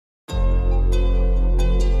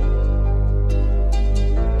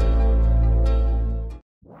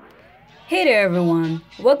Hey there everyone,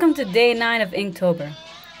 welcome to day 9 of Inktober.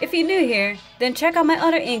 If you're new here, then check out my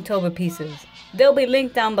other Inktober pieces. They'll be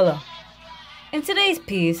linked down below. In today's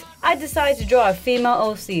piece, I decided to draw a female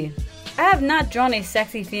OC. I have not drawn a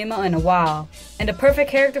sexy female in a while, and the perfect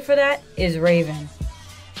character for that is Raven.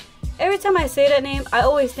 Every time I say that name, I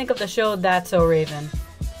always think of the show That's So Raven.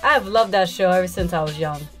 I have loved that show ever since I was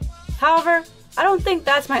young. However, I don't think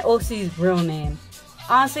that's my OC's real name.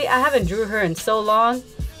 Honestly, I haven't drew her in so long,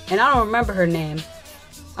 and I don't remember her name.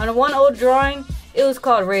 On one old drawing, it was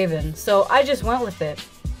called Raven, so I just went with it.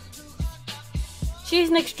 She's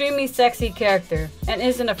an extremely sexy character, and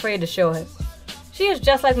isn't afraid to show it. She is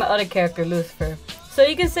just like my other character, Lucifer, so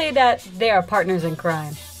you can say that they are partners in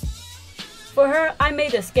crime. For her, I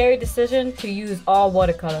made the scary decision to use all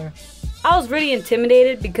watercolor. I was really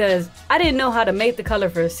intimidated because I didn't know how to make the color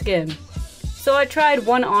for her skin. So I tried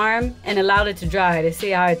one arm and allowed it to dry to see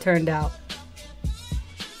how it turned out.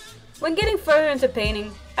 When getting further into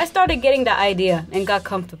painting, I started getting the idea and got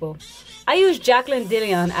comfortable. I used Jacqueline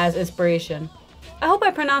Dillion as inspiration. I hope I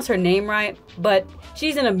pronounced her name right, but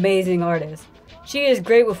she's an amazing artist. She is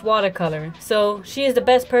great with watercolor, so she is the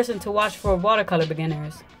best person to watch for watercolor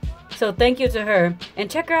beginners. So thank you to her, and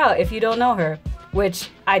check her out if you don't know her, which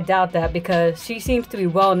I doubt that because she seems to be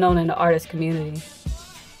well known in the artist community.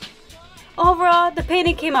 Overall, the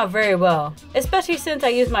painting came out very well, especially since I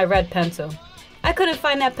used my red pencil. I couldn't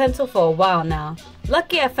find that pencil for a while now.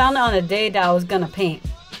 Lucky I found it on the day that I was gonna paint.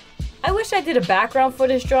 I wish I did a background for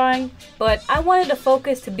this drawing, but I wanted the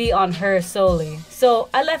focus to be on her solely, so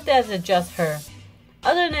I left it as just her.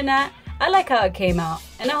 Other than that, I like how it came out,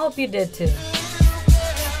 and I hope you did too.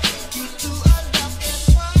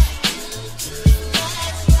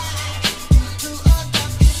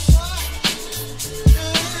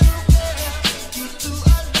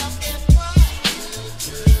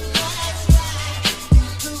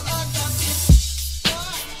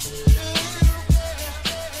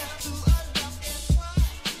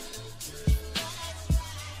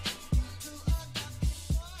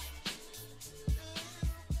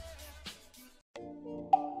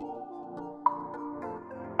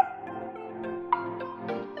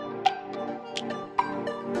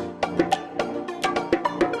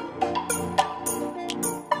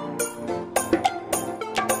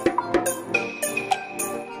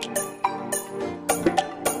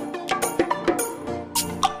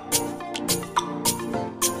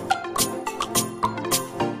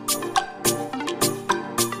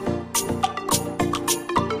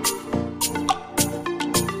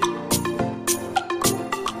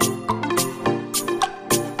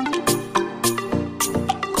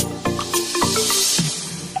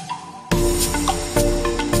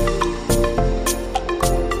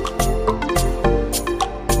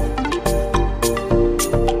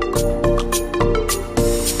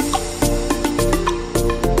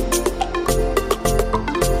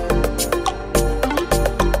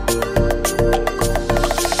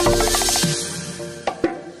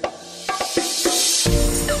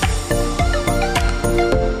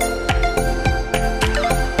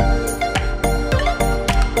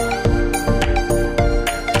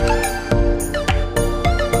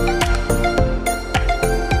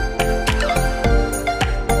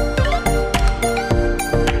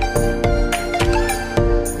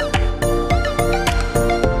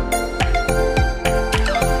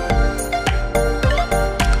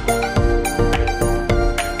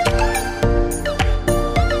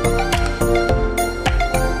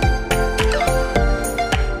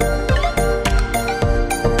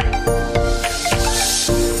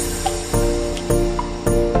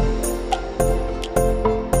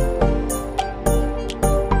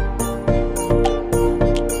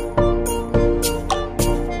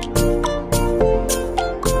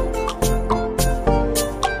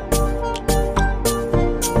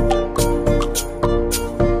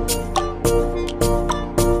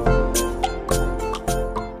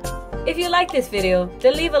 If you like this video,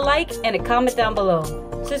 then leave a like and a comment down below.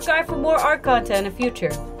 Subscribe for more art content in the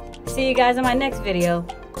future. See you guys in my next video.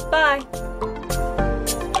 Bye!